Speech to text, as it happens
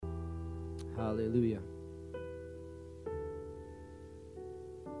Hallelujah.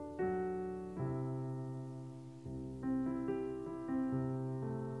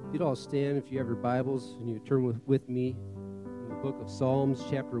 You'd all stand if you have your Bibles and you turn with me in the book of Psalms,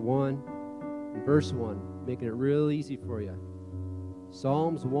 chapter 1, and verse 1, making it real easy for you.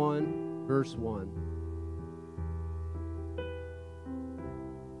 Psalms 1, verse 1.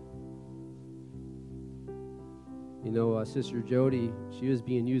 You know, Sister Jody, she was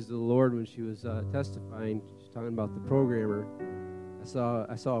being used of the Lord when she was testifying. She's talking about the programmer.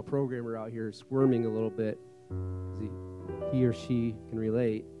 I saw a programmer out here squirming a little bit because he or she can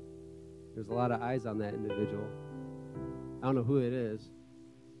relate. There's a lot of eyes on that individual. I don't know who it is.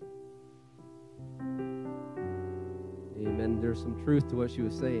 Amen. There's some truth to what she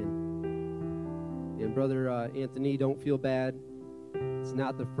was saying. And Brother Anthony, don't feel bad. It's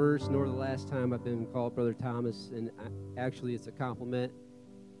not the first nor the last time I've been called Brother Thomas, and actually it's a compliment.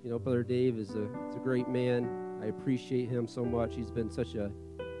 You know, Brother Dave is a great man. I appreciate him so much. He's been such a,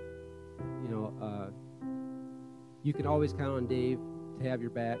 you can always count on Dave to have your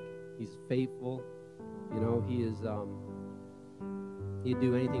back. He's faithful. You know, he is, he'd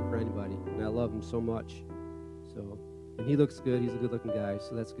do anything for anybody, and I love him so much. So, and he looks good. He's a good-looking guy,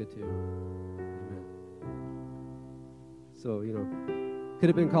 so that's good too. Amen. So, you know, could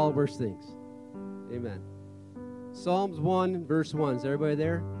have been called worse things. Amen. Psalms 1, verse 1. Is everybody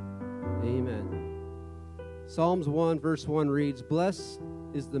there? Amen. Psalms 1, verse 1 reads, "Blessed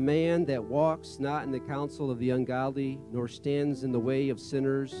is the man that walks not in the counsel of the ungodly, nor stands in the way of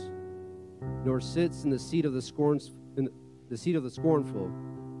sinners, nor sits in the seat of the scornful.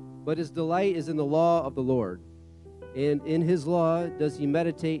 But his delight is in the law of the Lord, and in his law does he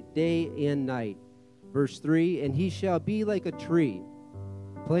meditate day and night." Verse 3, "And he shall be like a tree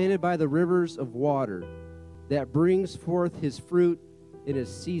planted by the rivers of water, that brings forth his fruit in his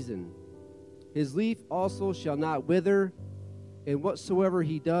season. His leaf also shall not wither, and whatsoever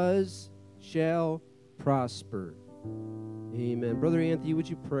he does shall prosper." Amen. Brother Anthony, would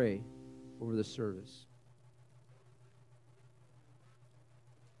you pray over the service?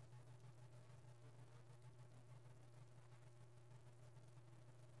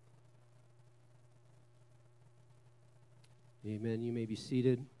 Amen. You may be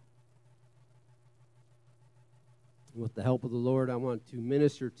seated. With the help of the Lord, I want to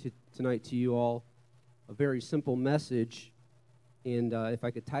minister tonight to you all a very simple message. And if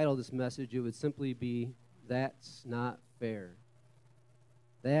I could title this message, it would simply be, "That's Not Fair."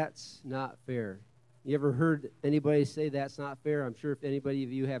 That's not fair. You ever heard anybody say that's not fair? I'm sure if anybody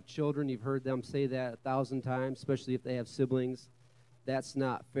of you have children, you've heard them say that 1,000 times, especially if they have siblings. That's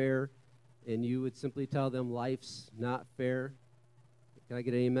not fair. And you would simply tell them life's not fair. Can I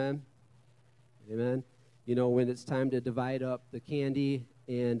get an amen? Amen. You know, when it's time to divide up the candy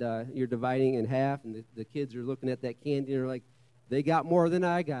and you're dividing in half, and the kids are looking at that candy and they're like, "They got more than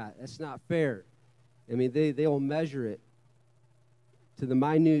I got. That's not fair." I mean, they'll measure it to the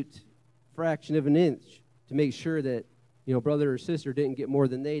minute fraction of an inch to make sure that, you know, brother or sister didn't get more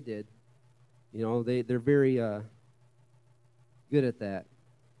than they did. You know, they're very good at that.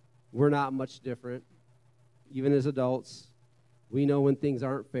 We're not much different. Even as adults, we know when things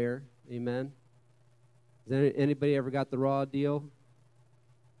aren't fair. Amen. Has anybody ever got the raw deal?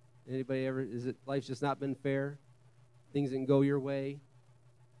 Anybody ever? Life's just not been fair? Things didn't go your way?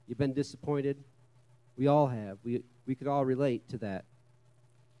 You've been disappointed? We all have. We could all relate to that.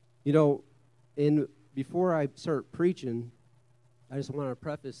 You know, before I start preaching, I just want to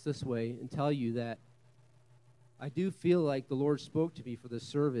preface this way and tell you that I do feel like the Lord spoke to me for this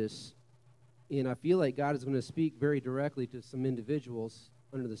service, and I feel like God is going to speak very directly to some individuals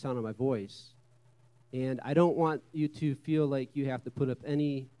under the sound of my voice. And I don't want you to feel like you have to put up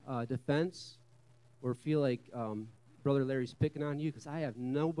any defense or feel like Brother Larry's picking on you, because I have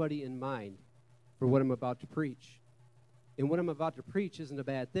nobody in mind for what I'm about to preach. And what I'm about to preach isn't a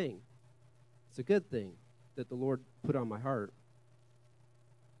bad thing. It's a good thing that the Lord put on my heart.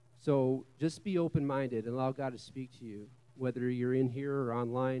 So just be open-minded and allow God to speak to you, whether you're in here or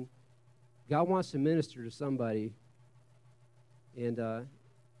online. God wants to minister to somebody, and I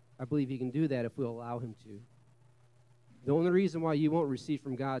believe he can do that if we'll allow him to. The only reason why you won't receive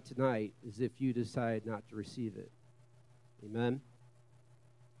from God tonight is if you decide not to receive it. Amen?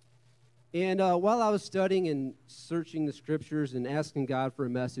 And while I was studying and searching the scriptures and asking God for a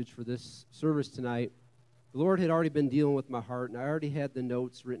message for this service tonight, the Lord had already been dealing with my heart, and I already had the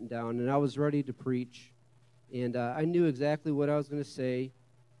notes written down, and I was ready to preach. And I knew exactly what I was going to say.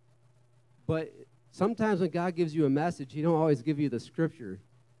 But sometimes when God gives you a message, he don't always give you the scripture.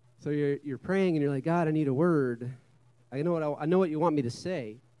 So you're praying, and you're like, "God, I need a word. I know what you want me to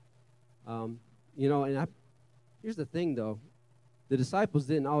say." Here's the thing, though. The disciples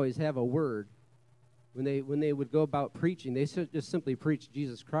didn't always have a word. When they would go about preaching, they just simply preached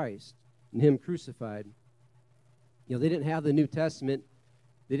Jesus Christ and him crucified. They didn't have the New Testament.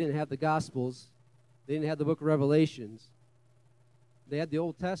 They didn't have the Gospels. They didn't have the book of Revelations. They had the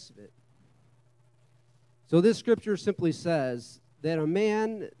Old Testament. So this scripture simply says that a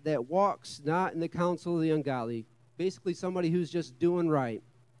man that walks not in the counsel of the ungodly, basically somebody who's just doing right,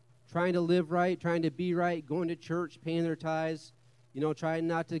 trying to live right, trying to be right, going to church, paying their tithes, trying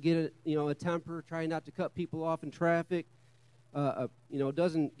not to get a temper, trying not to cut people off in traffic,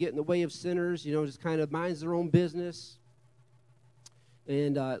 doesn't get in the way of sinners, just kind of minds their own business,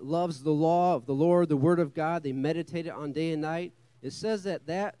 and loves the law of the Lord, the Word of God. They meditate it on day and night. It says that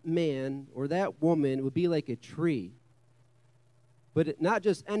that man or that woman would be like a tree, but not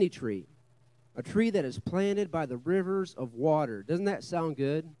just any tree, a tree that is planted by the rivers of water. Doesn't that sound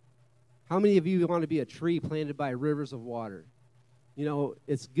good? How many of you want to be a tree planted by rivers of water?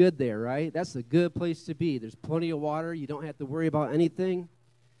 It's good there, right? That's a good place to be. There's plenty of water. You don't have to worry about anything.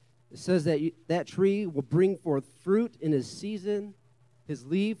 It says that that tree will bring forth fruit in his season. His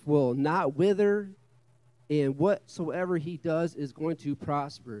leaf will not wither, and whatsoever he does is going to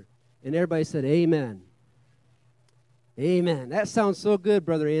prosper. And everybody said, amen. Amen. That sounds so good,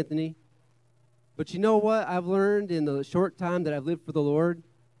 Brother Anthony. But you know what I've learned in the short time that I've lived for the Lord?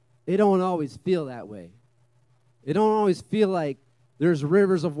 It don't always feel that way. It don't always feel like there's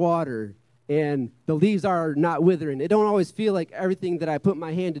rivers of water and the leaves are not withering. It don't always feel like everything that I put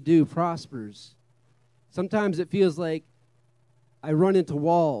my hand to do prospers. Sometimes it feels like I run into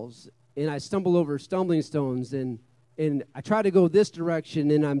walls and I stumble over stumbling stones and I try to go this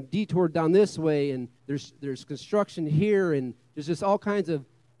direction and I'm detoured down this way and there's construction here and there's just all kinds of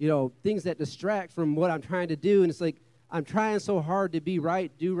things that distract from what I'm trying to do, and it's like I'm trying so hard to be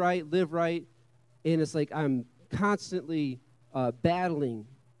right, do right, live right, and it's like I'm constantly battling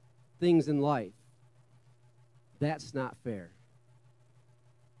things in life. That's not fair.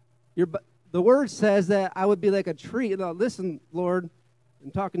 The word says that I would be like a tree. Now, listen, Lord,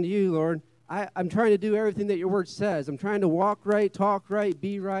 I'm talking to you, Lord. I'm trying to do everything that your word says. I'm trying to walk right, talk right,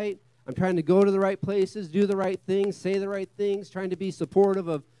 be right. I'm trying to go to the right places, do the right things, say the right things, trying to be supportive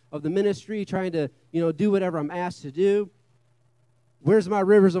of the ministry, trying to, do whatever I'm asked to do. Where's my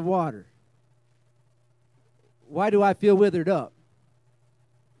rivers of water? Why do I feel withered up?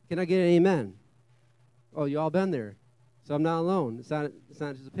 Can I get an amen? Oh, you all been there. So I'm not alone. It's not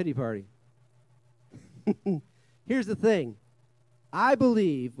just a pity party. Here's the thing. I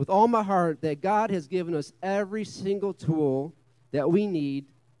believe with all my heart that God has given us every single tool that we need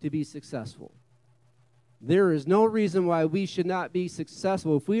to be successful. There is no reason why we should not be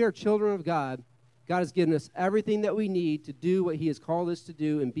successful. If we are children of God, God has given us everything that we need to do what he has called us to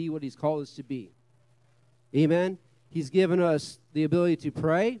do and be what he's called us to be. Amen? He's given us the ability to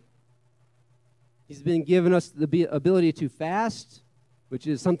pray. He's been given us the ability to fast, which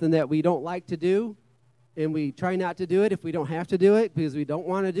is something that we don't like to do, and we try not to do it if we don't have to do it because we don't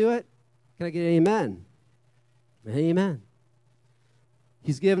want to do it. Can I get an amen? Amen.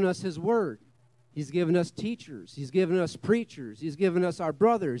 He's given us his word. He's given us teachers. He's given us preachers. He's given us our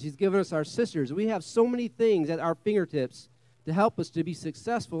brothers. He's given us our sisters. We have so many things at our fingertips to help us to be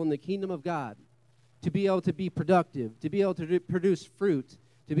successful in the kingdom of God, to be able to be productive, to be able to produce fruit,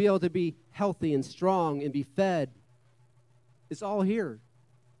 to be able to be healthy and strong and be fed. It's all here.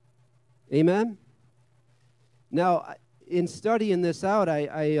 Amen? Now, in studying this out,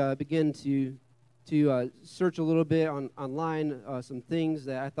 I began to search a little bit online some things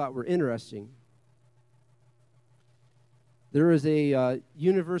that I thought were interesting. There was a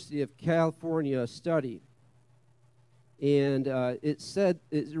University of California study, and it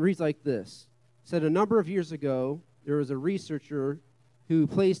reads like this. It said a number of years ago, there was a researcher who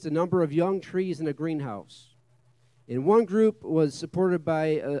placed a number of young trees in a greenhouse. And one group was supported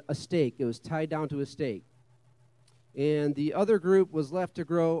by a stake. It was tied down to a stake. And the other group was left to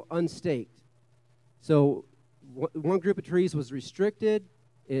grow unstaked. So one group of trees was restricted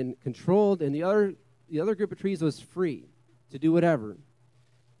and controlled, and the other group of trees was free to do whatever.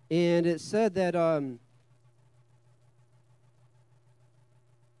 And it said that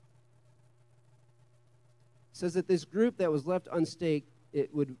this group that was left unstaked,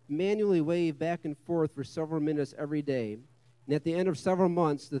 it would manually wave back and forth for several minutes every day. And at the end of several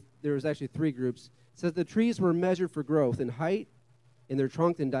months, there was actually 3 groups. It says the trees were measured for growth in height, in their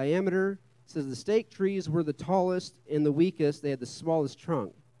trunk and diameter. It says the staked trees were the tallest and the weakest. They had the smallest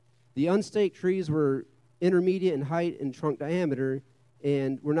trunk. The unstaked trees were intermediate in height and trunk diameter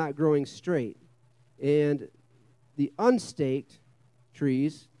and were not growing straight. And the unstaked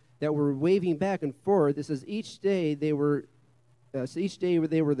trees that were waving back and forth. It says each day they were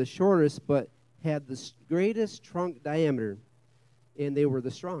the shortest, but had the greatest trunk diameter, and they were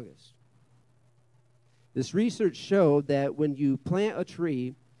the strongest. This research showed that when you plant a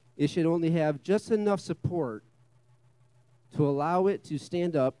tree, it should only have just enough support to allow it to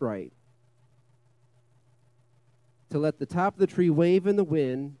stand upright, to let the top of the tree wave in the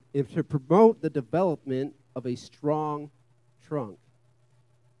wind, and to promote the development of a strong trunk.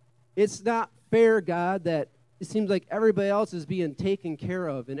 It's not fair, God, that it seems like everybody else is being taken care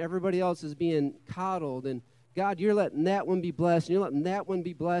of and everybody else is being coddled. And God, you're letting that one be blessed and you're letting that one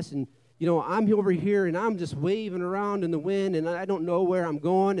be blessed. And, you know, I'm over here and I'm just waving around in the wind and I don't know where I'm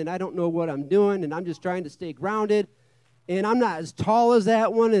going and I don't know what I'm doing and I'm just trying to stay grounded. And I'm not as tall as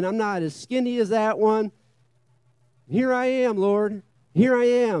that one and I'm not as skinny as that one. Here I am, Lord. Here I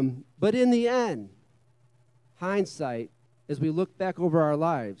am. But in the end, hindsight, as we look back over our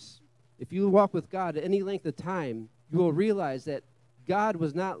lives, if you walk with God at any length of time, you will realize that God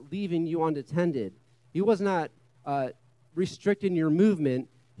was not leaving you unattended. He was not restricting your movement.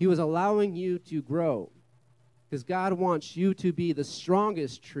 He was allowing you to grow because God wants you to be the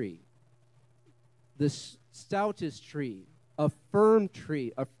strongest tree, the stoutest tree, a firm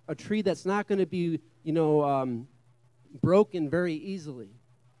tree, a tree that's not going to be, broken very easily.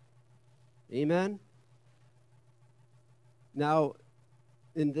 Amen? Now,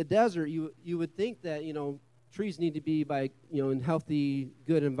 in the desert, you would think that, trees need to be in healthy,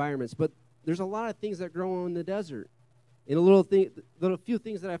 good environments. But there's a lot of things that grow in the desert. And a few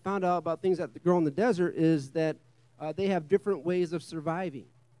things that I found out about things that grow in the desert is that they have different ways of surviving.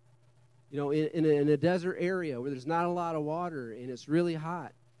 In a desert area where there's not a lot of water and it's really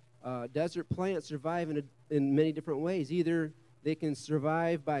hot, desert plants survive in many different ways. Either they can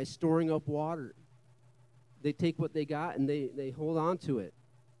survive by storing up water. They take what they got and they hold on to it.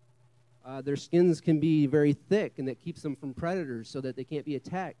 Their skins can be very thick, and that keeps them from predators so that they can't be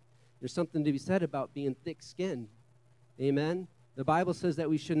attacked. There's something to be said about being thick-skinned. Amen? The Bible says that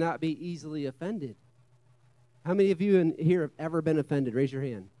we should not be easily offended. How many of you in here have ever been offended? Raise your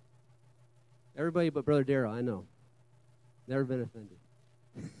hand. Everybody but Brother Darrell, I know. Never been offended.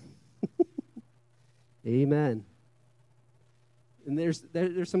 Amen. And there's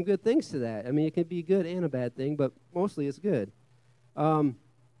some good things to that. I mean, it can be good and a bad thing, but mostly it's good.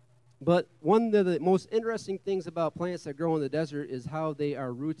 But one of the most interesting things about plants that grow in the desert is how they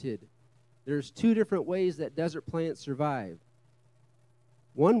are rooted. There's two different ways that desert plants survive.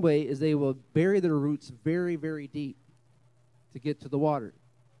 One way is they will bury their roots very, very deep to get to the water.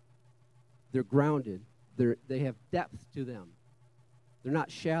 They're grounded. They have depth to them. They're not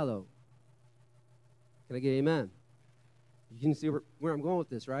shallow. Can I get amen? You can see where I'm going with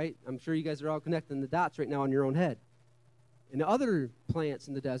this, right? I'm sure you guys are all connecting the dots right now in your own head. And other plants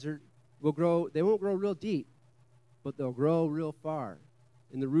in the desert will grow, they won't grow real deep, but they'll grow real far.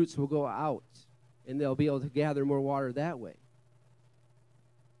 And the roots will go out, and they'll be able to gather more water that way.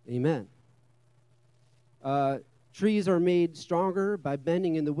 Amen. Trees are made stronger by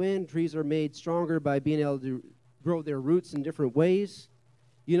bending in the wind. Trees are made stronger by being able to grow their roots in different ways.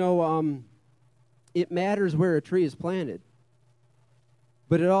 It matters where a tree is planted,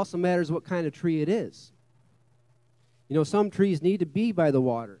 but it also matters what kind of tree it is. Some trees need to be by the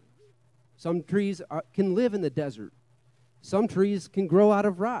water. Some trees can live in the desert. Some trees can grow out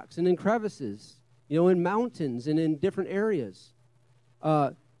of rocks and in crevices, in mountains and in different areas.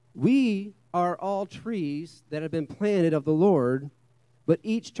 We are all trees that have been planted of the Lord, but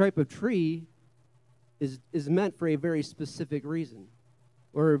each type of tree is meant for a very specific reason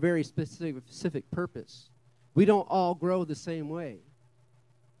or a very specific purpose. We don't all grow the same way.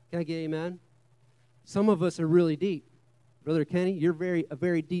 Can I get amen? Some of us are really deep. Brother Kenny, you're a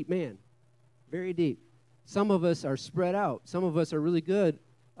very deep man. Very deep. Some of us are spread out. Some of us are really good,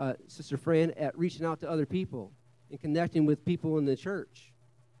 Sister Fran, at reaching out to other people and connecting with people in the church.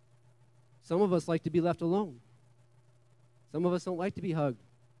 Some of us like to be left alone. Some of us don't like to be hugged.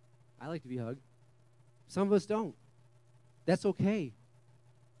 I like to be hugged. Some of us don't. That's okay.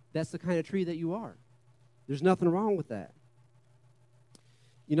 That's the kind of tree that you are. There's nothing wrong with that.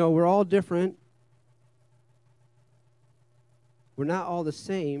 We're all different. We're not all the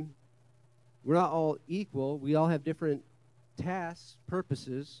same. We're not all equal. We all have different tasks,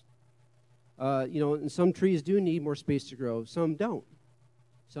 purposes. And some trees do need more space to grow. Some don't.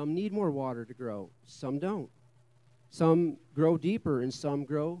 Some need more water to grow. Some don't. Some grow deeper and some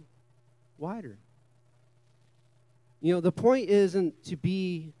grow wider. The point isn't to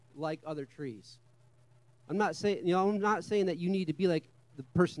be like other trees. I'm not saying that you need to be like the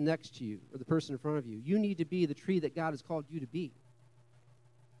person next to you or the person in front of you. You need to be the tree that God has called you to be.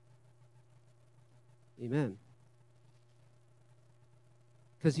 Amen.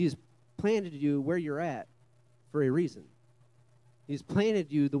 Because he's planted you where you're at for a reason. He's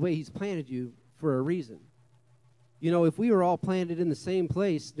planted you the way he's planted you for a reason. You know, if we were all planted in the same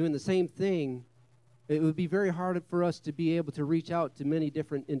place, doing the same thing, it would be very hard for us to be able to reach out to many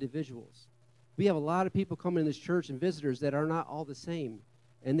different individuals. We have a lot of people coming in this church and visitors that are not all the same,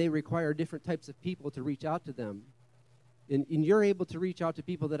 and they require different types of people to reach out to them. And you're able to reach out to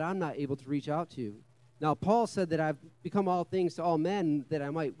people that I'm not able to reach out to. Now, Paul said that I've become all things to all men that I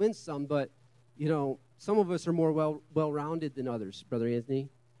might win some, but, you know, some of us are more well-rounded than others, Brother Anthony.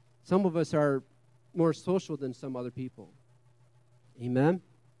 Some of us are more social than some other people. Amen?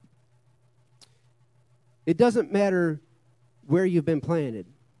 It doesn't matter where you've been planted.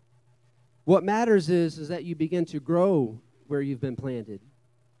 What matters is that you begin to grow where you've been planted,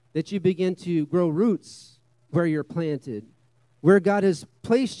 that you begin to grow roots where you're planted, where God has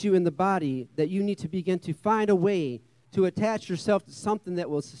placed you in the body, that you need to begin to find a way to attach yourself to something that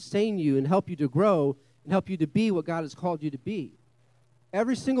will sustain you and help you to grow and help you to be what God has called you to be.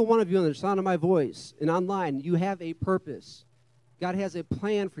 Every single one of you, on the sound of my voice and online, you have a purpose. God has a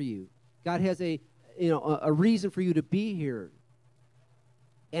plan for you. God has a reason for you to be here.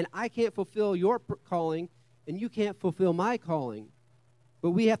 And I can't fulfill your calling, and you can't fulfill my calling.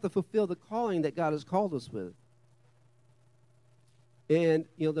 But we have to fulfill the calling that God has called us with. And,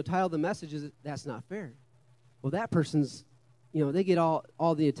 you know, the title of the message is, That's Not Fair. Well, that person's, you know, they get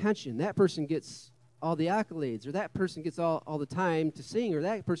all the attention. That person gets all the accolades, or that person gets all the time to sing, or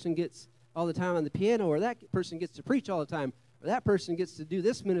that person gets all the time on the piano, or that person gets to preach all the time, or that person gets to do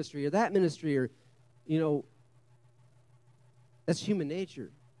this ministry or that ministry, or, you know, that's human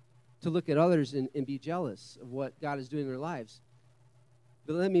nature, to look at others and be jealous of what God is doing in their lives.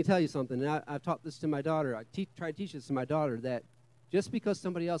 But let me tell you something, and I've taught this to my daughter. I try to teach this to my daughter, that just because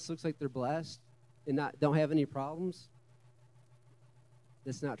somebody else looks like they're blessed and don't have any problems,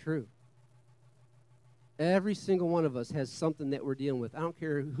 that's not true. Every single one of us has something that we're dealing with. I don't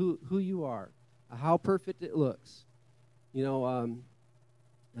care who you are, how perfect it looks. You know,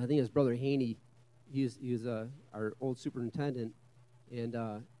 I think it's Brother Haney. He was our old superintendent,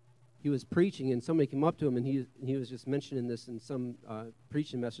 and he was preaching, and somebody came up to him, and he was just mentioning this in some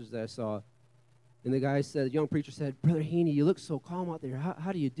preaching message that I saw. And the guy said, the young preacher said, Brother Haney, you look so calm out there.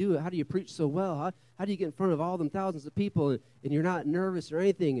 How do you do it? How do you preach so well? How do you get in front of all them thousands of people, and you're not nervous or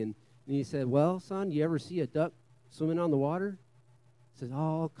anything? And he said, well, son, you ever see a duck swimming on the water? He said,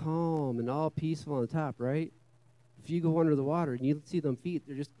 all calm and all peaceful on the top, right? If you go under the water and you see them feet,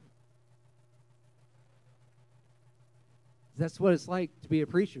 they're just... That's what it's like to be a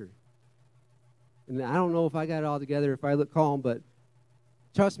preacher. And I don't know if I got it all together, if I look calm, but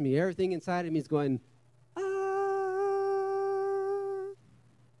trust me, everything inside of me is going, ah.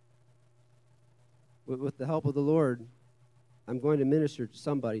 With the help of the Lord, I'm going to minister to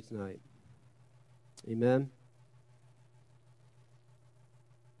somebody tonight. Amen.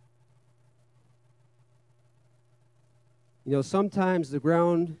 You know, sometimes the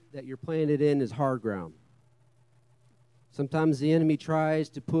ground that you're planted in is hard ground. Sometimes the enemy tries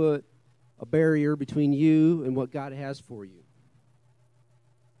to put a barrier between you and what God has for you.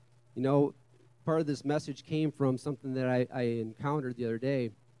 You know, part of this message came from something that I encountered the other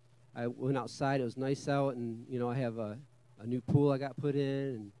day. I went outside. It was nice out, and, you know, I have a new pool I got put in,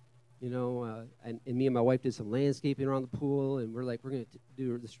 and, you know, and me and my wife did some landscaping around the pool, and we're like, we're going to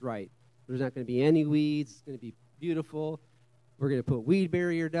do this right. There's not going to be any weeds. It's going to be beautiful. We're going to put weed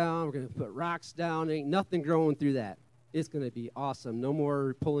barrier down. We're going to put rocks down. Ain't nothing growing through that. It's going to be awesome. No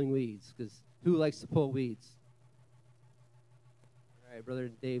more pulling weeds, because who likes to pull weeds? All right, Brother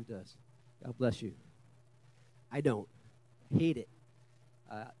Dave does. God bless you. I don't. Hate it.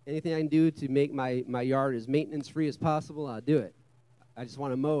 Anything I can do to make my yard as maintenance-free as possible, I'll do it. I just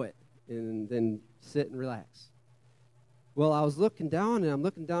want to mow it and then sit and relax. Well, I was looking down, and I'm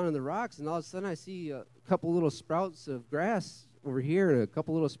looking down on the rocks, and all of a sudden I see a couple little sprouts of grass over here and a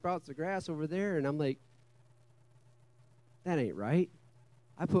couple little sprouts of grass over there, and I'm like, that ain't right.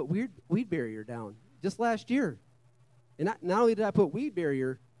 I put weed barrier down just last year. And not only did I put weed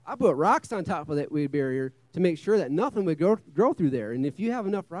barrier, I put rocks on top of that weed barrier to make sure that nothing would grow through there. And if you have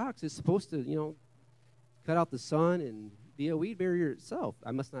enough rocks, it's supposed to, you know, cut out the sun and be a weed barrier itself.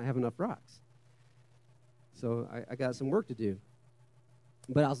 I must not have enough rocks. So I got some work to do.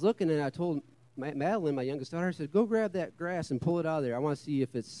 But I was looking, and I told Madeline, my youngest daughter, I said, go grab that grass and pull it out of there. I want to see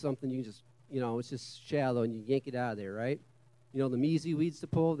if it's something you can just, you know, it's just shallow and you yank it out of there, right? You know, the measly weeds to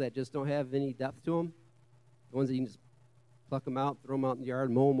pull that just don't have any depth to them, the ones that you can just pluck them out, throw them out in the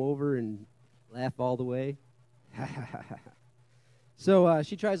yard, mow them over, and laugh all the way. So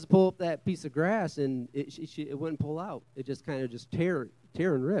she tries to pull up that piece of grass, and it wouldn't pull out. It just kind of just tear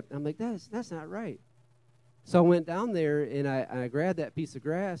and rip. I'm like, that's not right. So I went down there, and I grabbed that piece of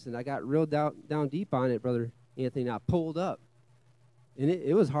grass, and I got real down deep on it, Brother Anthony, and I pulled up. And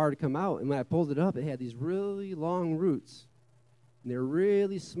it was hard to come out. And when I pulled it up, it had these really long roots. And they're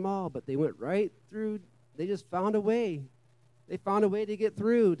really small, but they went right through. They just found a way. They found a way to get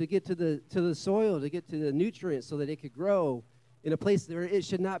through, to get to the soil, to get to the nutrients so that it could grow in a place where it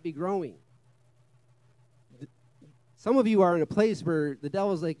should not be growing. Some of you are in a place where the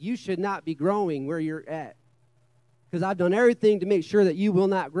devil's like, you should not be growing where you're at. Because I've done everything to make sure that you will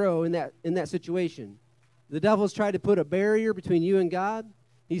not grow in that situation. The devil's tried to put a barrier between you and God.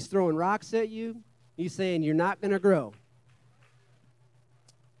 He's throwing rocks at you. He's saying you're not going to grow.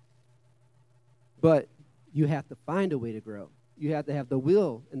 But you have to find a way to grow. You have to have the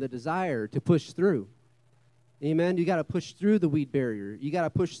will and the desire to push through. Amen? You got to push through the weed barrier. You got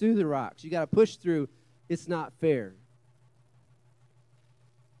to push through the rocks. You got to push through. It's not fair.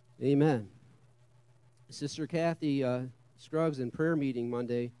 Amen. Sister Kathy Scruggs in prayer meeting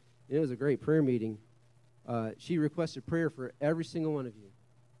Monday, and it was a great prayer meeting. She requested prayer for every single one of you.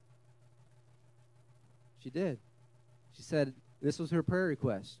 She did. She said, this was her prayer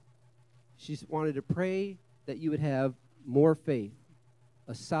request. She wanted to pray that you would have more faith,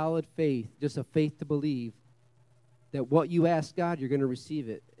 a solid faith, just a faith to believe that what you ask God, you're going to receive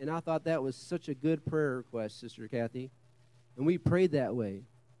it. And I thought that was such a good prayer request, Sister Kathy. And we prayed that way.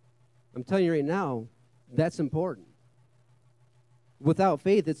 I'm telling you right now, that's important. Without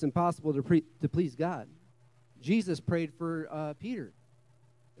faith, it's impossible to please God. Jesus prayed for Peter.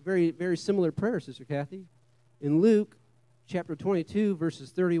 A very, very similar prayer, Sister Kathy. In Luke chapter 22,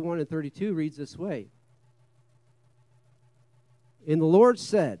 verses 31 and 32 reads this way. And the Lord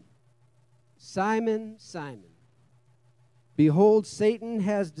said, Simon, Simon, behold, Satan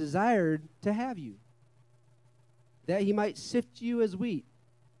has desired to have you, that he might sift you as wheat.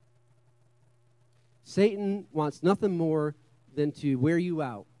 Satan wants nothing more than to wear you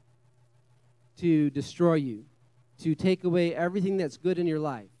out, to destroy you, to take away everything that's good in your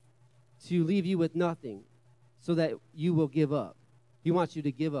life, to leave you with nothing so that you will give up. He wants you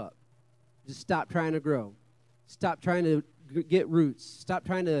to give up. Just stop trying to grow. Stop trying to get roots. Stop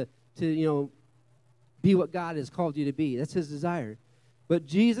trying to be what God has called you to be. That's his desire. But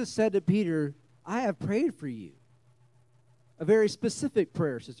Jesus said to Peter, I have prayed for you. A very specific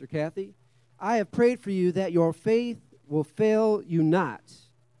prayer, Sister Kathy. I have prayed for you that your faith will fail you not.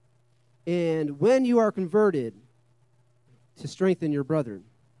 And when you are converted, to strengthen your brethren.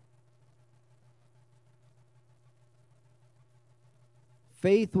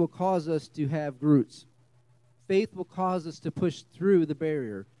 Faith will cause us to have roots. Faith will cause us to push through the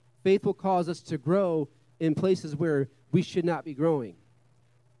barrier. Faith will cause us to grow in places where we should not be growing.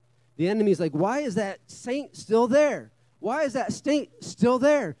 The enemy's like, why is that saint still there? Why is that saint still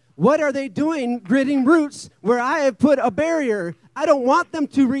there? What are they doing gritting roots where I have put a barrier? I don't want them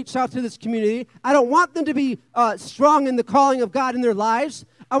to reach out to this community. I don't want them to be strong in the calling of God in their lives.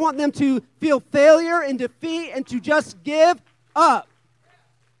 I want them to feel failure and defeat and to just give up.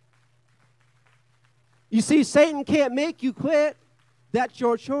 You see, Satan can't make you quit. That's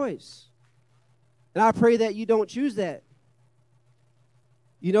your choice. And I pray that you don't choose that.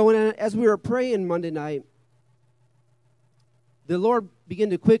 You know, as we were praying Monday night, the Lord began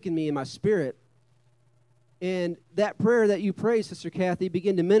to quicken me in my spirit. And that prayer that you prayed, Sister Kathy,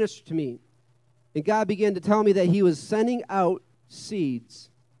 began to minister to me. And God began to tell me that he was sending out seeds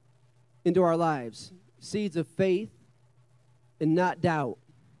into our lives, seeds of faith and not doubt.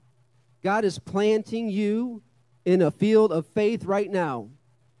 God is planting you in a field of faith right now.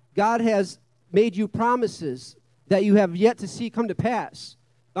 God has made you promises that you have yet to see come to pass.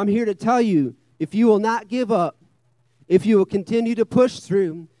 I'm here to tell you, if you will not give up, if you will continue to push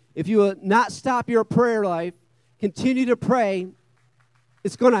through, if you will not stop your prayer life, continue to pray,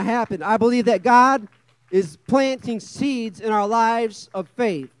 it's going to happen. I believe that God is planting seeds in our lives of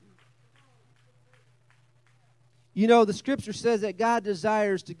faith. You know, the scripture says that God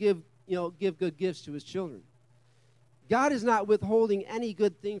desires to give good gifts to his children. God is not withholding any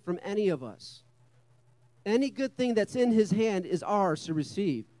good thing from any of us. Any good thing that's in his hand is ours to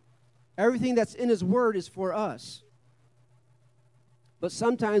receive. Everything that's in his word is for us. But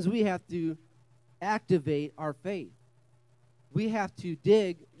sometimes we have to activate our faith. We have to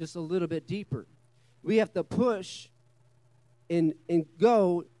dig just a little bit deeper. We have to push and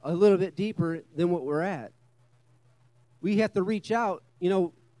go a little bit deeper than what we're at. We have to reach out. You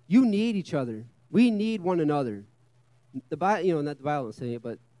know, you need each other. We need one another. The Bible, not the Bible is saying it,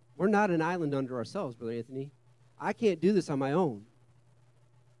 but we're not an island unto ourselves, Brother Anthony. I can't do this on my own.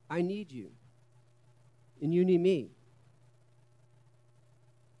 I need you, and you need me.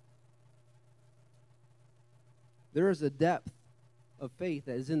 There is a depth of faith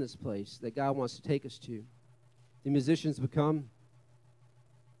that is in this place that God wants to take us to. The musicians become.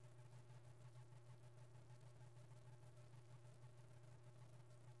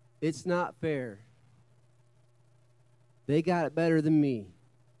 It's not fair. They got it better than me.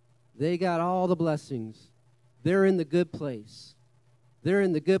 They got all the blessings. They're in the good place. They're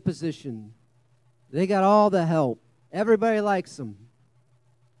in the good position. They got all the help. Everybody likes them.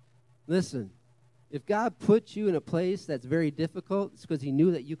 Listen, if God put you in a place that's very difficult, it's because he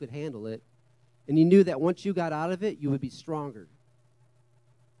knew that you could handle it. And he knew that once you got out of it, you would be stronger.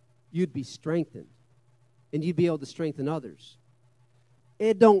 You'd be strengthened. And you'd be able to strengthen others.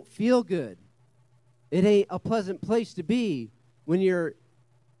 It don't feel good. It ain't a pleasant place to be when you're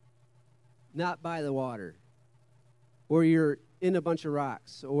not by the water, or you're in a bunch of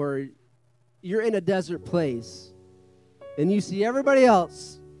rocks, or you're in a desert place, and you see everybody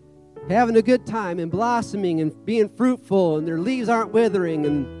else having a good time and blossoming and being fruitful, and their leaves aren't withering,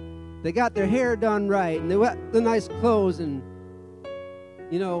 and they got their hair done right, and they got the nice clothes, and,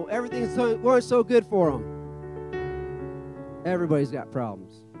 you know, everything's going so good for them. Everybody's got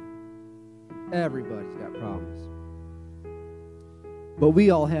problems. Everybody's got problems. But we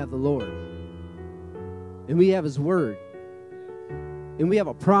all have the Lord. And we have his word. And we have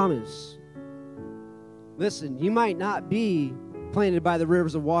a promise. Listen, you might not be planted by the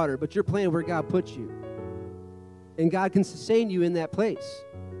rivers of water, but you're planted where God put you. And God can sustain you in that place.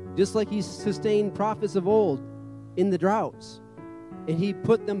 Just like he sustained prophets of old in the droughts. And he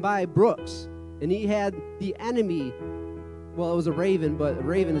put them by brooks. And he had the enemy. Well, it was a raven, but a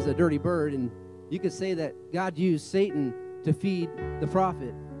raven is a dirty bird, and you could say that God used Satan to feed the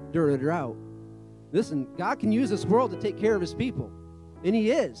prophet during a drought. Listen, God can use this world to take care of his people, and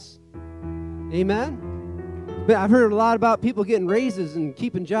he is. Amen? But I've heard a lot about people getting raises and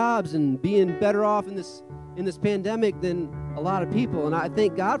keeping jobs and being better off in this pandemic than a lot of people, and I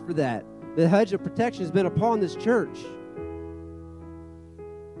thank God for that. The hedge of protection has been upon this church.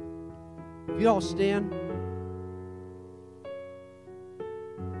 If you all stand.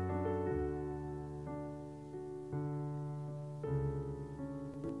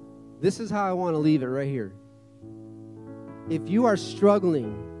 This is how I want to leave it right here. If you are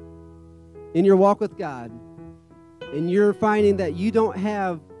struggling in your walk with God and you're finding that you don't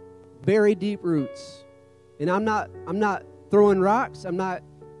have very deep roots, and I'm not throwing rocks, I'm not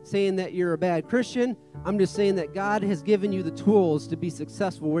saying that you're a bad Christian, I'm just saying that God has given you the tools to be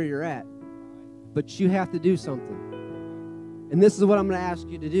successful where you're at. But you have to do something. And this is what I'm going to ask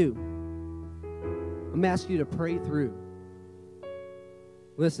you to do. I'm going to ask you to pray through.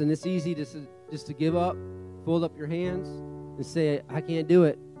 Listen, it's easy just to give up, fold up your hands, and say, I can't do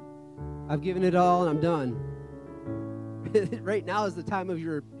it. I've given it all, and I'm done. Right now is the time of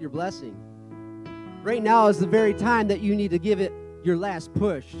your blessing. Right now is the very time that you need to give it your last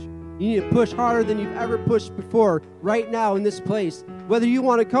push. You need to push harder than you've ever pushed before right now in this place. Whether you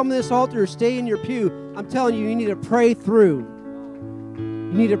want to come to this altar or stay in your pew, I'm telling you, you need to pray through.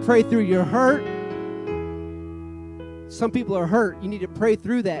 You need to pray through your hurt. Some people are hurt. You need to pray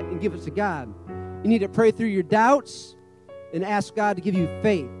through that and give it to God. You need to pray through your doubts and ask God to give you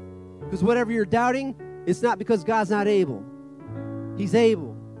faith. Because whatever you're doubting, it's not because God's not able. He's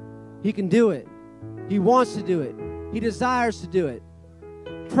able. He can do it. He wants to do it. He desires to do it.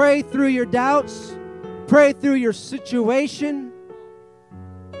 Pray through your doubts. Pray through your situation.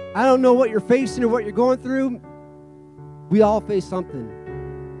 I don't know what you're facing or what you're going through. We all face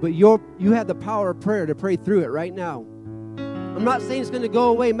something. But you have the power of prayer to pray through it right now. I'm not saying it's going to go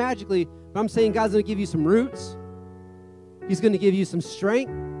away magically, but I'm saying God's going to give you some roots. He's going to give you some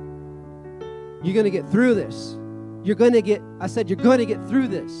strength. You're going to get through this. You're going to get through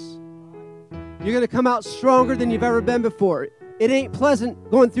this. You're going to come out stronger than you've ever been before. It ain't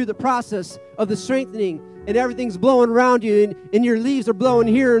pleasant going through the process of the strengthening, and everything's blowing around you, and your leaves are blowing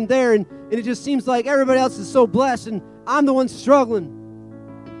here and there, and it just seems like everybody else is so blessed, and I'm the one struggling.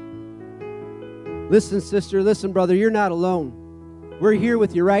 Listen, sister, listen, brother, you're not alone. We're here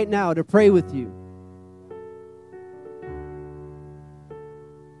with you right now to pray with you.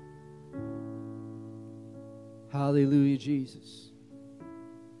 Hallelujah, Jesus.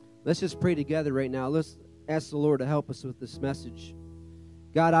 Let's just pray together right now. Let's ask the Lord to help us with this message.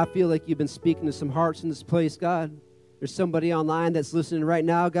 God, I feel like you've been speaking to some hearts in this place, God. There's somebody online that's listening right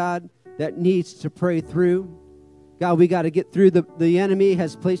now, God, that needs to pray through. God, we got to get through. The enemy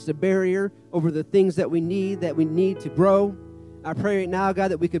has placed a barrier over the things that we need to grow. I pray right now, God,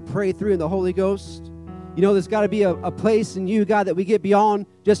 that we could pray through in the Holy Ghost. You know, there's got to be a place in you, God, that we get beyond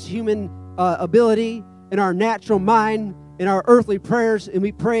just human ability and our natural mind and our earthly prayers, and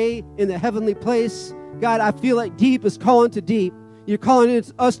we pray in the heavenly place. God, I feel like deep is calling to deep. You're calling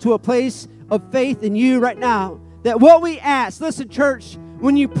us to a place of faith in you right now, that what we ask, listen, church,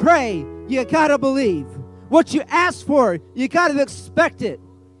 when you pray, you got to believe. What you ask for, you got to expect it.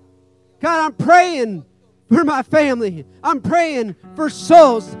 God, I'm praying for my family. I'm praying for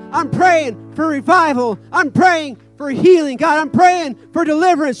souls. I'm praying for revival. I'm praying for healing. God, I'm praying for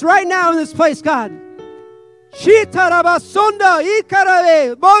deliverance right now in this place, God. Shitarabasunda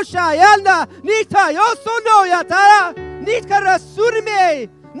ikarabe bosha yanda nita yosono yatara nikara surme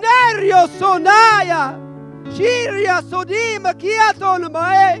nerio sonaya shiria sodima kiaton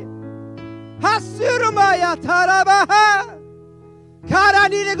mae hasurma yatarabaha. God, I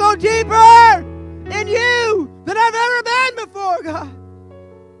need to go deeper in you than I've ever been before, God.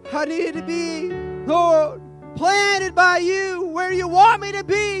 I need to be, Lord, planted by you where you want me to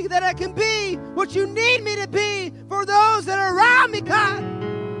be, that I can be what you need me to be for those that are around me, God.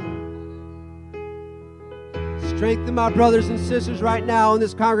 Strengthen my brothers and sisters right now in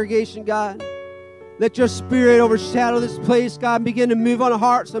this congregation, God. Let your spirit overshadow this place, God, and begin to move on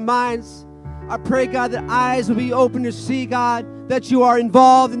hearts and minds. I pray, God, that eyes will be open to see, God, that you are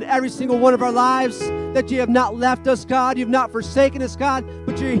involved in every single one of our lives, that you have not left us, God. You've not forsaken us, God,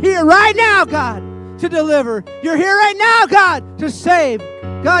 but you're here right now, God, to deliver. You're here right now, God, to save.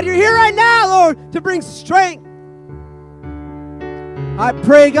 God, you're here right now, Lord, to bring strength. I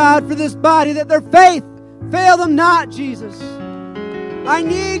pray, God, for this body, that their faith fail them not, Jesus. I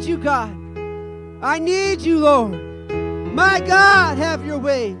need you, God. I need you, Lord. My God, have your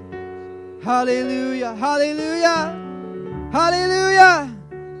way. Hallelujah, hallelujah, hallelujah.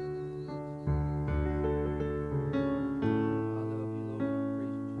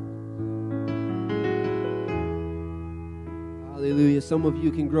 Hallelujah. Some of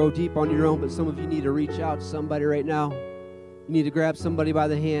you can grow deep on your own, but some of you need to reach out to somebody right now. You need to grab somebody by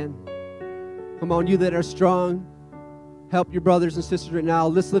the hand. Come on, you that are strong, help your brothers and sisters right now.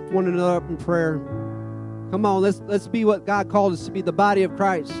 Let's lift one another up in prayer. Come on, let's be what God called us to be, the body of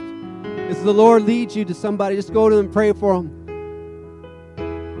Christ. As the Lord leads you to somebody, just go to them and pray for them.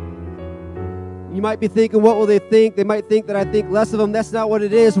 You might be thinking, what will they think? They might think that I think less of them. That's not what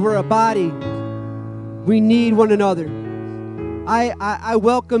it is. We're a body. We need one another. I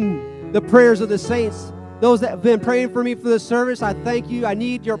welcome the prayers of the saints. Those that have been praying for me for this service, I thank you. I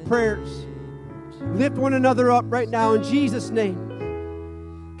need your prayers. Lift one another up right now in Jesus'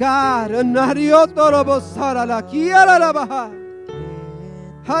 name. God, hallelujah.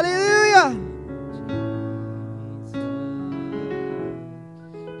 Hallelujah.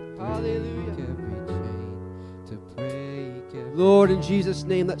 Lord, in Jesus'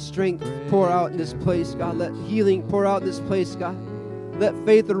 name, let strength pour out in this place, God. Let healing pour out in this place, God. Let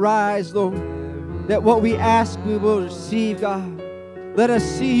faith arise, Lord. That what we ask, we will receive, God. Let us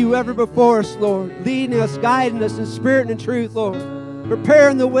see you ever before us, Lord. Leading us, guiding us in spirit and in truth, Lord.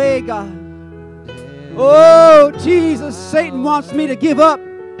 Preparing the way, God. Oh, Jesus, Satan wants me to give up.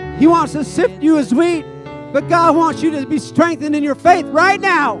 He wants to sift you as wheat. But God wants you to be strengthened in your faith right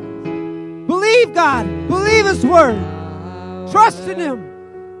now. Believe God. Believe His word. Trust in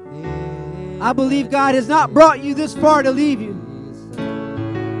Him. I believe God has not brought you this far to leave you.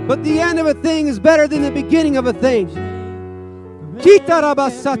 But the end of a thing is better than the beginning of a thing.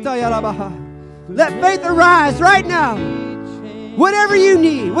 Let faith arise right now. Whatever you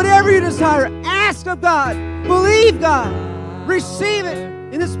need, whatever you desire, ask of God. Believe God. Receive it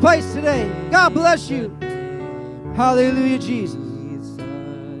in this place today. God bless you. Hallelujah, Jesus.